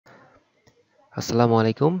আসসালামু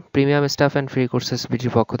আলাইকুম। Premium staff and free courses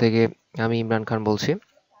বিটির পক্ষ থেকে আমি ইমরান খান বলছি।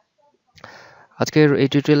 আজকের এই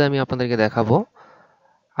টিউটোরিয়ালে আমি আপনাদেরকে দেখাবো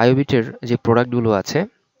iobit-এর যে প্রোডাক্টগুলো আছে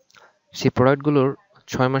সেই প্রোডাক্টগুলোর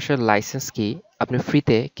 6 মাসের লাইসেন্স কি আপনি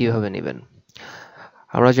ফ্রিতে কিভাবে নেবেন।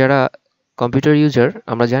 আমরা যারা কম্পিউটার ইউজার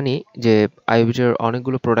আমরা জানি যে iobit-এর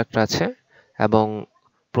অনেকগুলো প্রোডাক্ট আছে এবং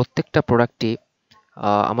প্রত্যেকটা প্রোডাক্টই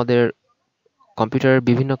আমাদের কম্পিউটারের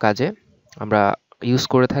বিভিন্ন কাজে আমরা ইউজ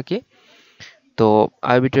করে থাকি। তো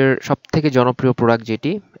iobit-এর সবথেকে জনপ্রিয় প্রোডাক্ট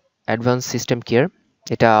যেটি অ্যাডভান্স সিস্টেম কেয়ার,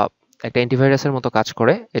 এটা একটা অ্যান্টিভাইরাসের মতো কাজ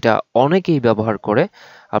করে। এটা অনেকেই ব্যবহার করে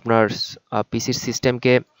আপনার পিসির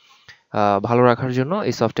সিস্টেমকে ভালো রাখার জন্য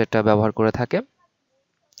এই সফটওয়্যারটা ব্যবহার করে থাকে।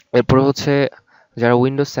 এরপরে হচ্ছে যারা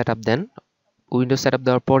উইন্ডোজ সেটআপ দেন, উইন্ডোজ সেটআপ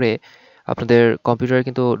দেওয়ার পরে আপনাদের কম্পিউটারে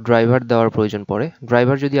কিন্তু ড্রাইভার দেওয়ার প্রয়োজন পড়ে।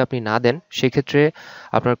 ড্রাইভার যদি আপনি না দেন সেক্ষেত্রে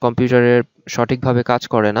আপনার কম্পিউটারের সঠিকভাবে কাজ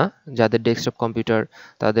করে না। যাদের ডেস্কটপ কম্পিউটার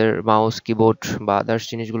তাদের মাউস কিবোর্ড বা আদার্স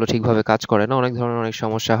জিনিসগুলো ঠিকভাবে কাজ করে না, অনেক ধরনের অনেক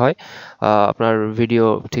সমস্যা হয়। আপনার ভিডিও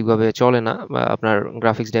ঠিকভাবে চলে না বা আপনার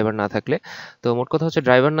গ্রাফিক্স ড্রাইভার না থাকলে। তো মোট কথা হচ্ছে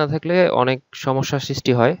ড্রাইভার না থাকলে অনেক সমস্যার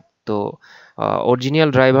সৃষ্টি হয়। তো অরিজিনাল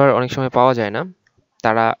ড্রাইভার অনেক সময় পাওয়া যায় না,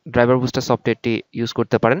 তারা ড্রাইভার বুস্টার সফটওয়্যারটি ইউজ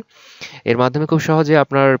করতে পারেন। এর মাধ্যমে খুব সহজে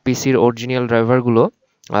আপনার পিসির অরিজিনাল ড্রাইভারগুলো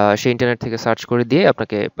সে ইন্টারনেট থেকে সার্চ করে দিয়ে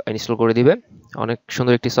আপনাকে ইনস্টল করে দিবে। অনেক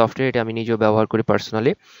সুন্দর একটি সফটওয়্যার, এটা আমি নিজেও ব্যবহার করি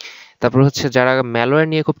পার্সোনালি। তারপর হচ্ছে যারা ম্যালওয়্যার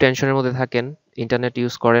নিয়ে খুব টেনশনের মধ্যে থাকেন, ইন্টারনেট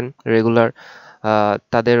ইউজ করেন রেগুলার,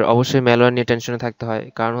 তাদের অবশ্যই ম্যালওয়্যার নিয়ে টেনশনে থাকতে হয়।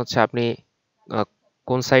 কারণ হচ্ছে আপনি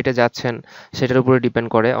কোন সাইটে যাচ্ছেন সেটার উপরে ডিপেন্ড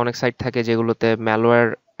করে। অনেক সাইট থাকে যেগুলোতে ম্যালওয়্যার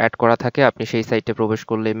অ্যাড করা থাকে, আপনি সেই সাইটে প্রবেশ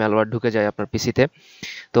করলেই ম্যালওয়্যার ঢুকে যায় আপনার পিসিতে।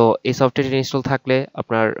 তো এই সফটওয়্যারটি ইনস্টল থাকলে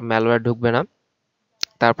আপনার ম্যালওয়্যার ঢুকবে না।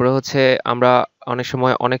 তারপরে হচ্ছে আমরা অনেক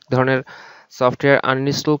সময় অনেক ধরনের সফটওয়্যার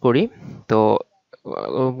আনইনস্টল করি। তো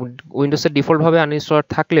উইন্ডোজের ডিফল্টভাবে আনইনস্টলার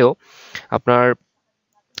থাকলেও আপনার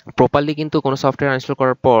প্রপারলি কিন্তু কোনো সফটওয়্যার আনইনস্টল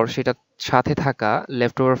করার পর সেটার সাথে থাকা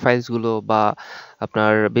লেফট ওভার ফাইলসগুলো বা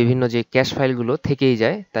আপনার বিভিন্ন যে ক্যাশ ফাইলগুলো থেকেই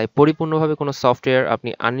যায়। তাই পরিপূর্ণভাবে কোনো সফটওয়্যার আপনি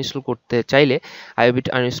আনইনস্টল করতে চাইলে iobit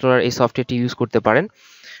আনইনস্টলার এই সফটওয়্যারটি ইউজ করতে পারেন।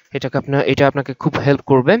 এটা আপনাকে খুব হেল্প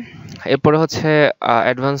করবে। এরপরে হচ্ছে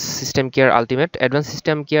advance system care ultimate. Advance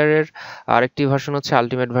system কেয়ারের আরেকটি ভার্সন হচ্ছে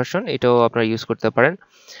আলটিমেট ভার্সন, এটাও আপনারা ইউজ করতে পারেন।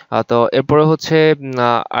 তো এরপরে হচ্ছে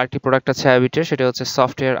আরেকটি প্রোডাক্ট আছে iobit-এর, সেটা হচ্ছে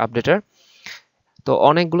সফটওয়্যার আপডেটার। তো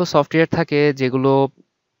অনেকগুলো সফটওয়্যার থাকে যেগুলো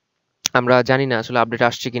আমরা জানি না আসলে আপডেট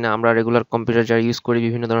আসছে কিনা। আমরা রেগুলার কম্পিউটার যারা ইউজ করি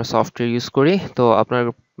বিভিন্ন ধরনের সফটওয়্যার ইউজ করি। তো আপনার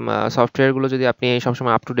সফটওয়্যারগুলো যদি আপনি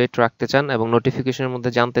সবসময় আপ টু ডেট রাখতে চান এবং নোটিফিকেশনের মধ্যে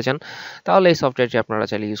জানতে চান, তাহলে এই সফটওয়্যারটি আপনারা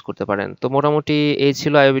চাইলে ইউজ করতে পারেন। তো মোটামুটি এই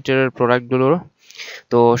ছিল iobit-এর প্রোডাক্টগুলোর।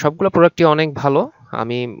 তো সবগুলো প্রোডাক্টই অনেক ভালো,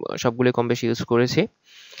 আমি সবগুলো কম বেশি ইউজ করেছি।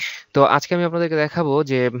 তো আজকে আমি আপনাদেরকে দেখাবো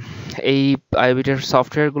যে এই iobit-এর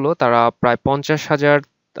সফটওয়্যারগুলো তারা প্রায় 50,000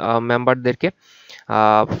 মেম্বারদেরকে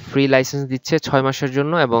ফ্রি লাইসেন্স দিচ্ছে 6 মাসের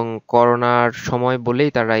জন্য, এবং করোনার সময় বলেই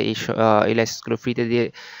তারা এই লাইসেন্সগুলো ফ্রিতে দিয়ে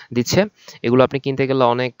দিচ্ছে। এগুলো আপনি কিনতে গেলে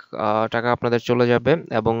অনেক টাকা আপনাদের চলে যাবে,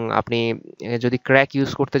 এবং আপনি যদি ক্র্যাক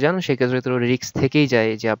ইউজ করতে যান সেক্ষেত্রে তো রিস্ক থেকেই যায়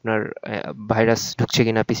যে আপনার ভাইরাস ঢুকছে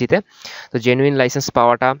কিনা পিসিতে। তো জেনুইন লাইসেন্স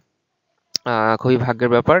পাওয়াটা খুবই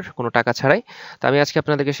ভাগ্যের ব্যাপার, কোনো টাকা ছাড়াই। তো আমি আজকে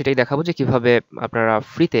আপনাদেরকে সেটাই দেখাবো যে কিভাবে আপনারা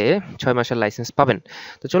ফ্রিতে 6 মাসের লাইসেন্স পাবেন।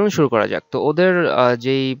 তো চলুন শুরু করা যাক। তো ওদের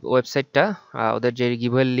যেই ওয়েবসাইটটা, ওদের যে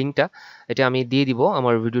গিভওয়ের লিঙ্কটা, এটা আমি দিয়ে দিব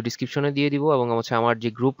আমার ভিডিও ডিসক্রিপশনে দিয়ে দিব, এবং হচ্ছে আমার যে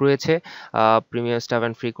গ্রুপ রয়েছে premium staff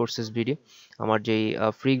and free courses BD, আমার যেই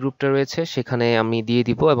ফ্রি গ্রুপটা রয়েছে সেখানে আমি দিয়ে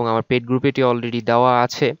দিব, এবং আমার পেড গ্রুপে এটি অলরেডি দেওয়া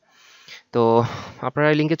আছে। তো আপনারা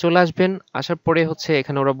এই লিঙ্কে চলে আসবেন। আসার পরে হচ্ছে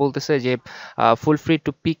এখানে ওরা বলতেছে যে full free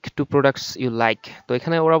to peak to products you like. তো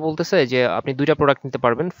এখানে ওরা বলতেছে যে আপনি 2টা প্রোডাক্ট নিতে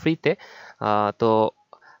পারবেন ফ্রিতে। তো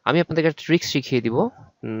আমি আপনাদেরকে একটা ট্রিক্স শিখিয়ে দিব,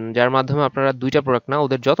 যার মাধ্যমে আপনারা 2টা প্রোডাক্ট না,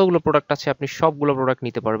 ওদের যতগুলো প্রোডাক্ট আছে আপনি সবগুলো প্রোডাক্ট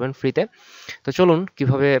নিতে পারবেন ফ্রিতে। তো চলুন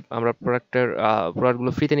কিভাবে আমরা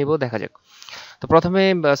প্রোডাক্টগুলো ফ্রিতে নিব দেখা যাক। তো প্রথমে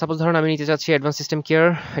সাপোজ ধরুন আমি নিতে চাচ্ছি অ্যাডভান্স সিস্টেম কেয়ার,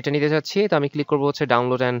 এটা নিতে চাচ্ছি। তো আমি ক্লিক করবো হচ্ছে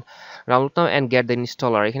download now and get the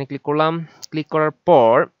installer, এখানে ক্লিক করলাম। ক্লিক করার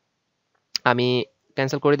পর আমি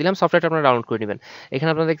ক্যান্সেল করে দিলাম, সফটওয়্যারটা আপনারা ডাউনলোড করে নেবেন। এখানে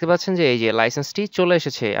আপনারা দেখতে পাচ্ছেন যে এই যে লাইসেন্সটি চলে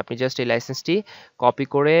এসেছে। আপনি জাস্ট এই লাইসেন্সটি কপি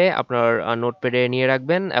করে আপনার নোটপ্যাডে নিয়ে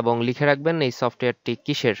রাখবেন এবং লিখে রাখবেন এই সফটওয়্যারটি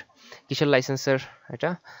কিসের লাইসেন্সের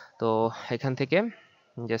এটা। তো এখান থেকে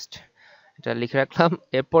জাস্ট এটা লিখে রাখলাম।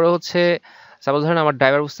 এরপরে হচ্ছে সাপোজ ধরেন আমার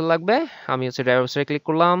ড্রাইভার বুস্টার লাগবে, আমি হচ্ছে ড্রাইভার বুস্টারে ক্লিক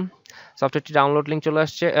করলাম, সফটওয়্যারটি ডাউনলোড লিঙ্ক চলে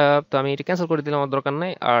আসছে। তো আমি এটা ক্যান্সেল করে দিলাম, আমার দরকার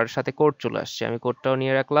নাই। আর সাথে কোড চলে আসছে, আমি কোডটাও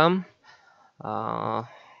নিয়ে রাখলাম।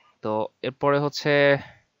 তো এরপরে হচ্ছে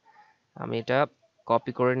আমি এটা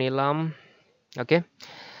কপি করে নিলাম। ওকে,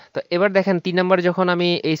 তো এবার দেখেন 3 নম্বরে যখন আমি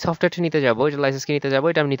এই সফটওয়্যারটি নিতে যাব, এটা লাইসেন্সকে নিতে যাব,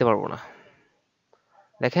 এটা আমি নিতে পারবো না।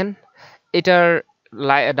 দেখেন এটার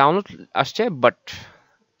ডাউনলোড আসছে বাট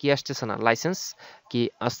কি আসতেছে না, লাইসেন্স কি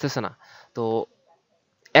আসতেছে না। তো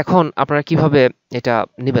এখন আপনারা কিভাবে এটা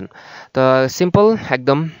নেবেন? তো সিম্পল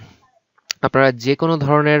একদম, আপনারা যে কোনো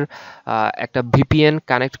ধরনের একটা ভিপিএন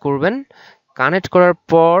কানেক্ট করবেন। কানেক্ট করার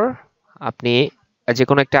পর আপনি যে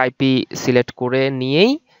কোনো একটা আইপি সিলেক্ট করে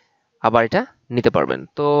নিয়েই আবার এটা নিতে পারবেন।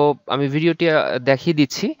 তো আমি ভিডিওটি দেখিয়ে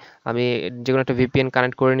দিচ্ছি। আমি যে কোনো একটা ভিপিএন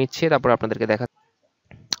কানেক্ট করে নিচ্ছি, তারপর আপনাদেরকে দেখা।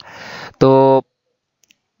 তো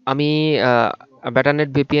আমি ব্যাটারনেট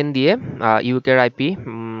ভিপিএন দিয়ে ইউকের আইপি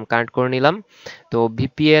কানেক্ট করে নিলাম। তো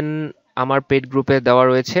ভিপিএন আমার পেইড গ্রুপে দেওয়া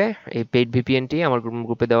রয়েছে, এই পেইড ভিপিএনটি আমার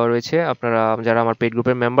গ্রুপে দেওয়া রয়েছে। আপনারা যারা আমার পেইড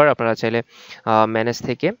গ্রুপের মেম্বার, আপনারা চাইলে ম্যানেজ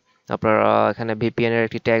থেকে আপনারা এখানে ভিপিএন এর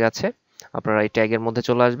একটি ট্যাগ আছে, আপনারা এই ট্যাগের মধ্যে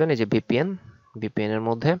চলে আসবেন। এই যে ভিপিএন এর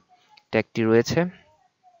মধ্যে ট্যাগটি রয়েছে।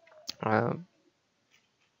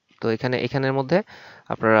 তো এখানের মধ্যে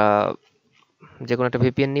আপনারা যে কোনো একটা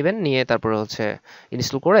ভিপিএন নেবেন, নিয়ে তারপরে হচ্ছে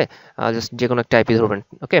ইনস্টল করে জাস্ট যে কোনো একটা আইপি ধরবেন।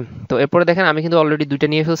 ওকে, তো এরপরে দেখেন আমি কিন্তু অলরেডি 2টা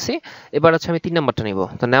নিয়ে ফেলছি। এবার হচ্ছে আমি 3 নাম্বারটা নিব।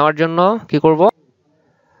 তো নেওয়ার জন্য কি করব,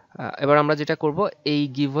 এবার আমরা যেটা করব, এই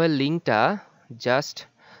গিভওয়ে লিঙ্কটা জাস্ট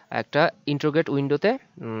একটা ইন্ট্রোগেট উইন্ডোতে,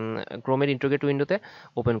 ক্রোমের ইন্ট্রোগেট উইন্ডোতে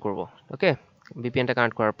ওপেন করব। ওকে, ভিপিএনটা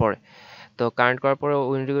কানেক্ট করার পরে। তো কানেক্ট করার পরে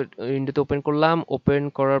উইন্ডোতে ওপেন করলাম। ওপেন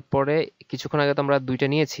করার পরে কিছুক্ষণ আগে তো আমরা 2টা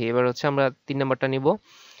নিয়েছি, এবার হচ্ছে আমরা 3 নাম্বারটা নিব।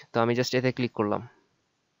 তো আমি জাস্ট এতে ক্লিক করলাম।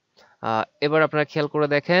 এবার আপনারা খেয়াল করে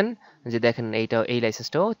দেখেন যে দেখেন এই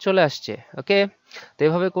লাইসেন্সটাও চলে আসছে। ওকে, তো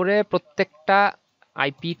এভাবে করে প্রত্যেকটা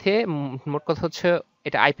আইপিতে, মোট কথা হচ্ছে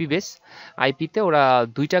এটা আইপি বেস, আইপিতে ওরা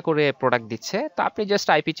 2টা করে প্রোডাক্ট দিচ্ছে। তো আপনি জাস্ট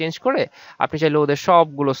আইপি চেঞ্জ করে আপনি চাইলে ওদের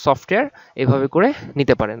সবগুলো সফটওয়্যার এভাবে করে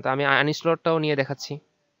নিতে পারেন। তো আমি আনইনস্টলটাও নিয়ে দেখাচ্ছি।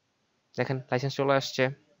 দেখেন লাইসেন্স চলে আসছে।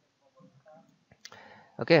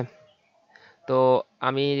 ওকে, তো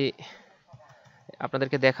আমি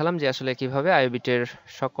আপনাদেরকে দেখালাম যে আসলে কিভাবে আইওবিটের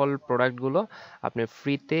সকল প্রোডাক্টগুলো আপনি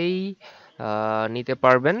ফ্রিতেই নিতে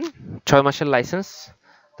পারবেন, 6 মাসের লাইসেন্স।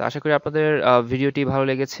 তো আশা করি আপনাদের ভিডিওটি ভালো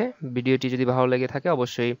লেগেছে। ভিডিওটি যদি ভালো লেগে থাকে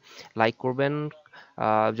অবশ্যই লাইক করবেন,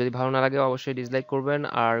 যদি ভালো না লাগে অবশ্যই ডিসলাইক করবেন,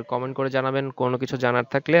 আর কমেন্ট করে জানাবেন। কোনো কিছু জানার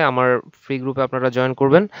থাকলে আমার ফ্রি গ্রুপে আপনারা জয়েন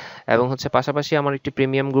করবেন। এবং হচ্ছে পাশাপাশি আমার একটি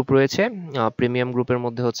প্রিমিয়াম গ্রুপ রয়েছে, প্রিমিয়াম গ্রুপের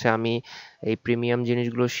মধ্যে হচ্ছে আমি এই প্রিমিয়াম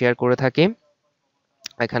জিনিসগুলো শেয়ার করে থাকি।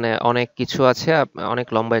 এখানে অনেক কিছু আছে, অনেক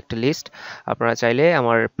লম্বা একটা লিস্ট। আপনারা চাইলে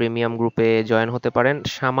আমার প্রিমিয়াম গ্রুপে জয়েন হতে পারেন।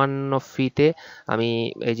 সামান্য ফিতে আমি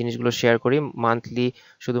এই জিনিসগুলো শেয়ার করি, মান্থলি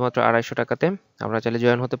শুধুমাত্র 250 টাকাতে। আপনারা চাইলে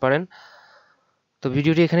জয়েন হতে পারেন। তো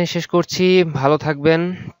ভিডিওটি এখানে শেষ করছি। ভালো থাকবেন,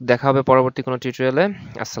 দেখা হবে পরবর্তী কোনো টিউটোরিয়ালে।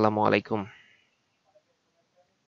 আসসালামু আলাইকুম।